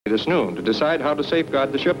this noon to decide how to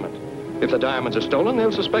safeguard the shipment. If the diamonds are stolen,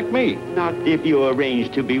 they'll suspect me. Not if you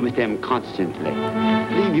arrange to be with them constantly.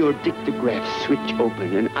 Leave your dictograph switch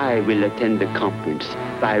open and I will attend the conference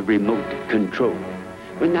by remote control.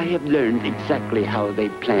 When I have learned exactly how they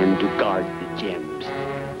plan to guard the gems,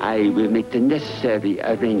 I will make the necessary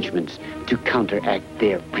arrangements to counteract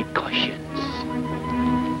their precautions.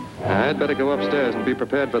 I'd better go upstairs and be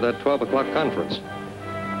prepared for that 12 o'clock conference.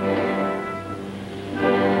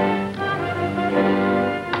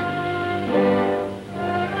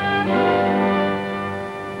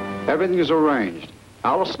 Everything is arranged.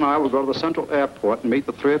 Alice and I will go to the Central Airport and meet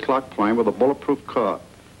the 3 o'clock plane with a bulletproof car.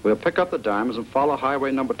 We'll pick up the diamonds and follow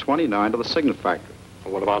highway number 29 to the Signet factory.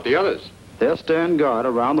 Well, what about the others? They'll stand guard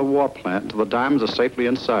around the war plant until the diamonds are safely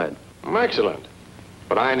inside. Excellent.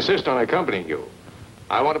 But I insist on accompanying you.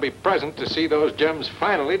 I want to be present to see those gems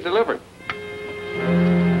finally delivered.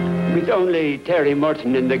 With only Terry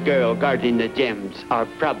Morton and the girl guarding the gems, our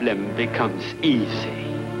problem becomes easy.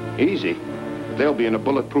 Easy? They'll be in a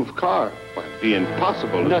bulletproof car. Why, it'd be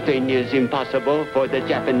impossible. Nothing is impossible for the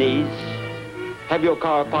Japanese. Have your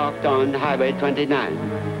car parked on Highway 29,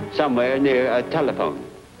 somewhere near a telephone.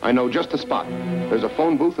 I know just the spot. There's a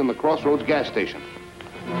phone booth in the Crossroads gas station.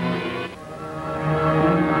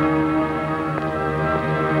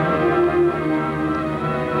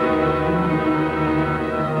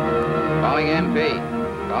 Calling MP.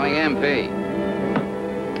 Calling MP.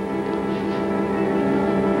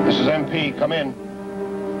 This is MP. Come in.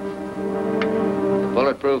 The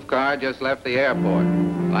bulletproof car just left the airport.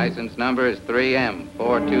 License number is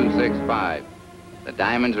 3M4265. The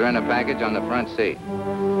diamonds are in a package on the front seat.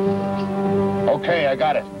 Okay, I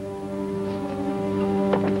got it.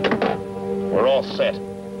 We're all set.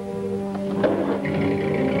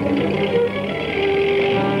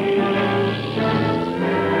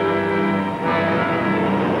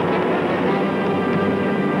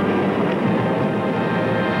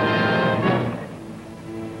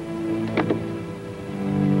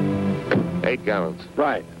 $8 gallons.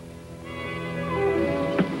 Right.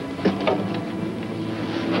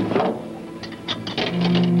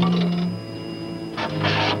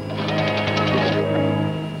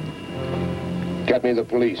 Get me the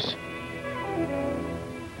police.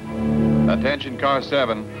 Attention car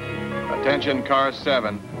 7. Attention car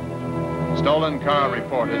 7. Stolen car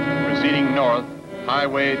reported, proceeding north,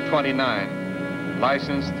 Highway 29.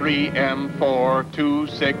 License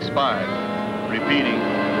 3M4265. Repeating,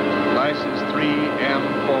 license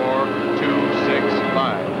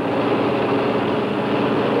 3M4265.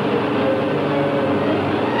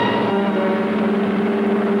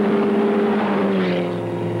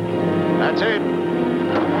 That's it.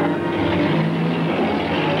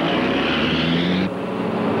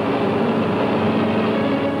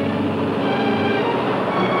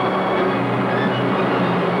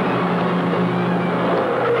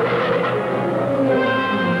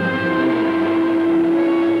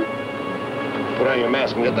 Put on your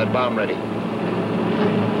mask and get that bomb ready.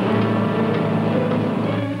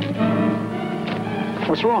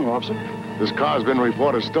 What's wrong, officer? This car's been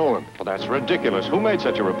reported stolen. Well, that's ridiculous. Who made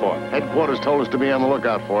such a report? Headquarters told us to be on the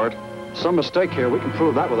lookout for it. Some mistake here. We can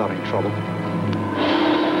prove that without any trouble.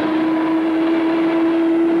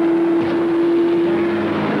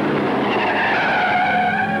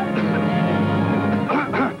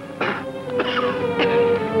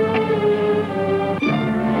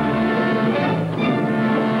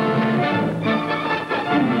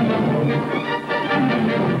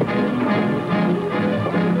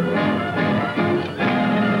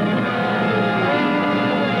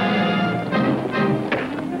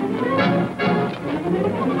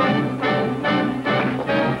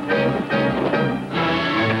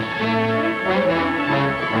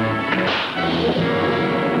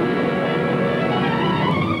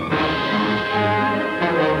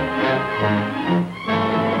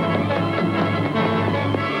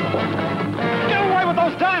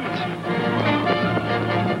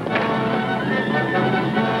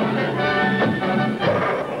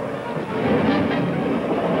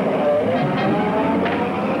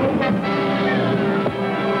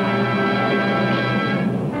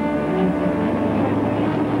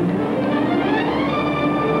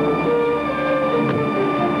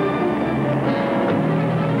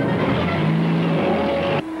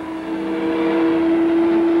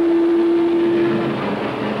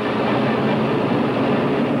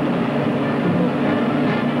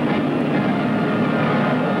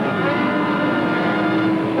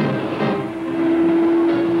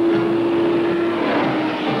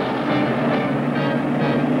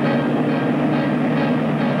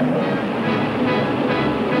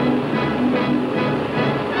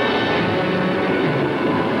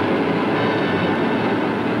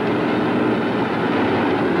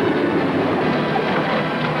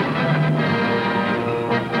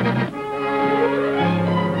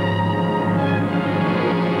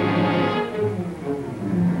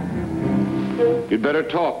 You'd better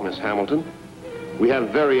talk, Miss Hamilton. We have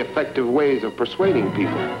very effective ways of persuading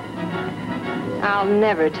people. I'll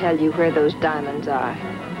never tell you where those diamonds are.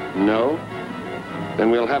 No?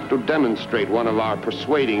 Then we'll have to demonstrate one of our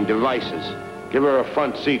persuading devices. Give her a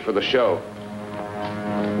front seat for the show.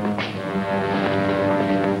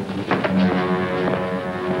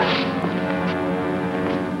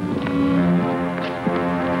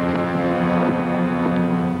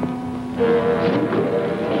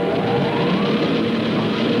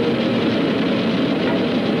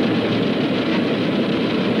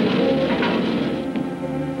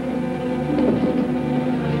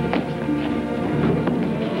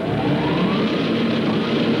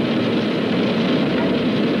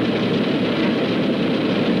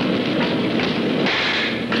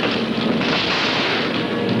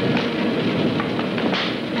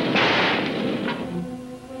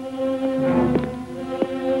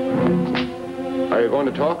 Are you going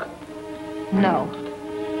to talk? No.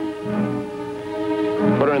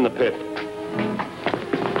 Put her in the pit.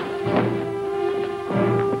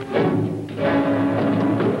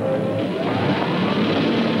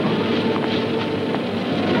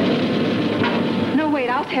 No, wait,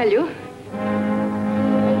 I'll tell you.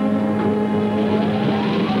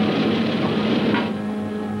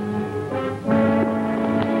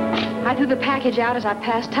 I threw the package out as I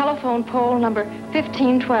passed telephone pole number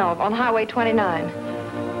 1512 on Highway 29.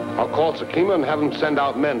 I'll call Sakima and have him send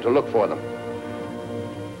out men to look for them.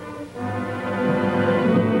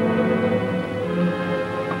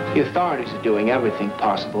 The authorities are doing everything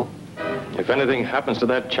possible. If anything happens to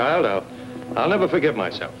that child, I'll never forgive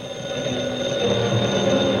myself.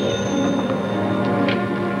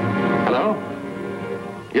 Hello?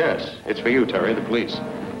 Yes, it's for you, Terry, the police.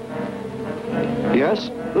 Yes?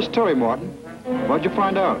 This is Terry Morton. What'd you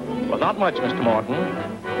find out? Well, not much, Mr. Morton.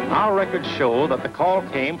 Our records show that the call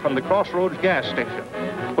came from the Crossroads gas station,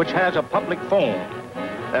 which has a public phone.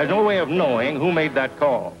 There's no way of knowing who made that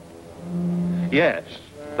call. Yes,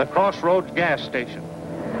 the Crossroads gas station.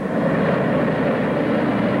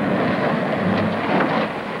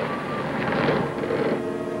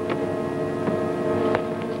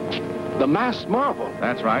 The masked marvel.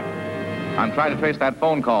 That's right. I'm trying to trace that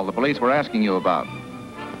phone call the police were asking you about.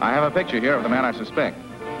 I have a picture here of the man I suspect.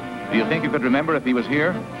 Do you think you could remember if he was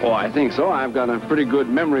here? Oh, I think so. I've got a pretty good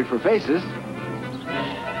memory for faces.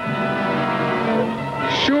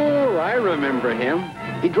 Sure, I remember him.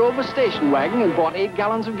 He drove a station wagon and bought 8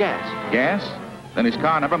 gallons of gas. Gas? Then his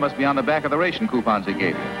car number must be on the back of the ration coupons he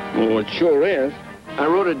gave you. Oh, it sure is. I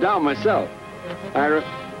wrote it down myself.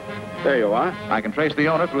 There you are. I can trace the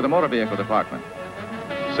owner through the motor vehicle department.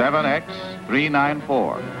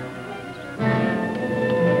 7X394.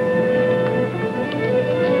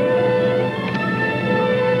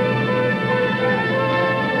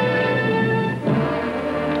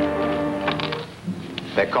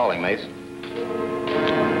 They're calling, Mace.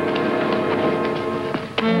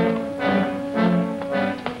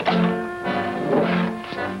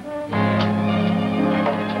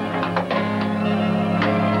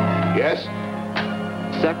 Yes?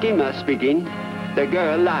 Sakima speaking. The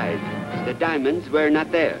girl lied. The diamonds were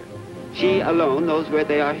not there. She alone knows where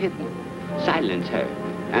they are hidden. Silence her,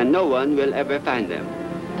 and no one will ever find them.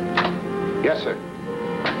 Yes, sir.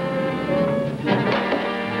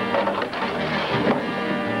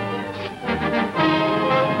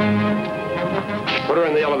 Put her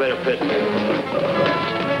in the elevator pit.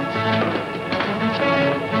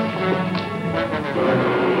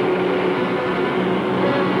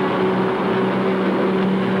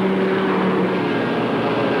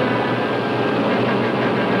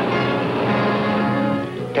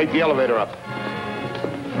 Take the elevator up.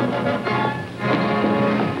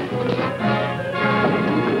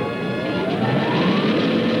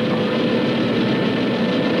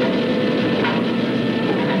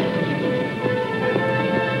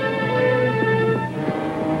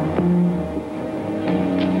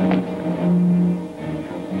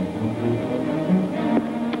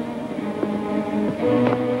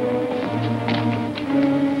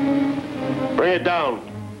 Bring it down,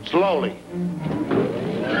 slowly.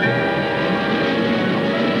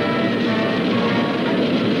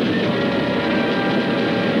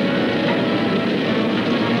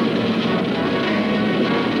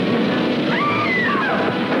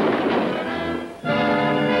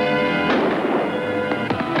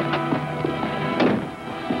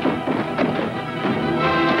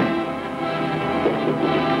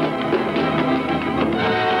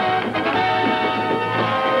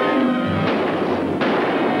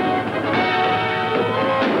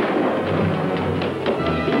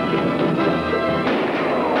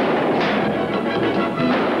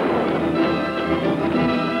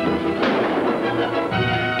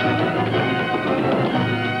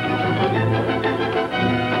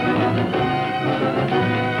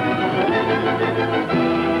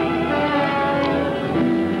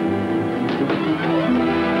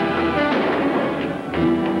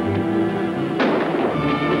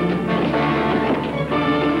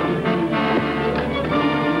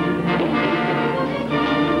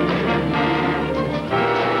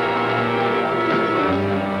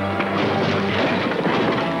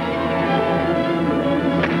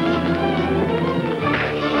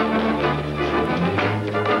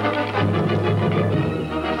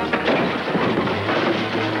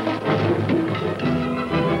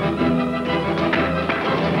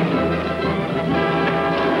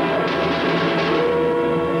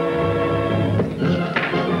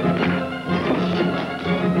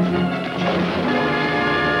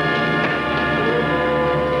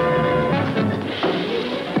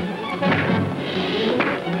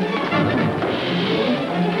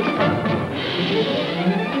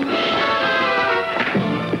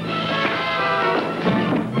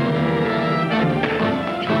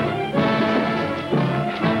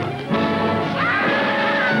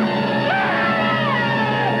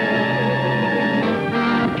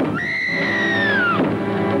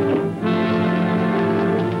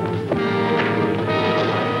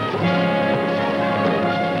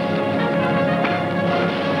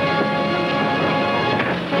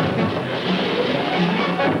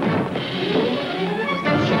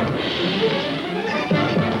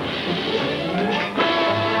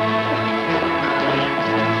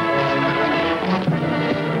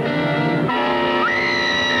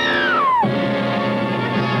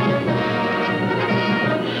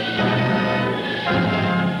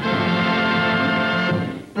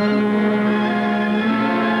 you.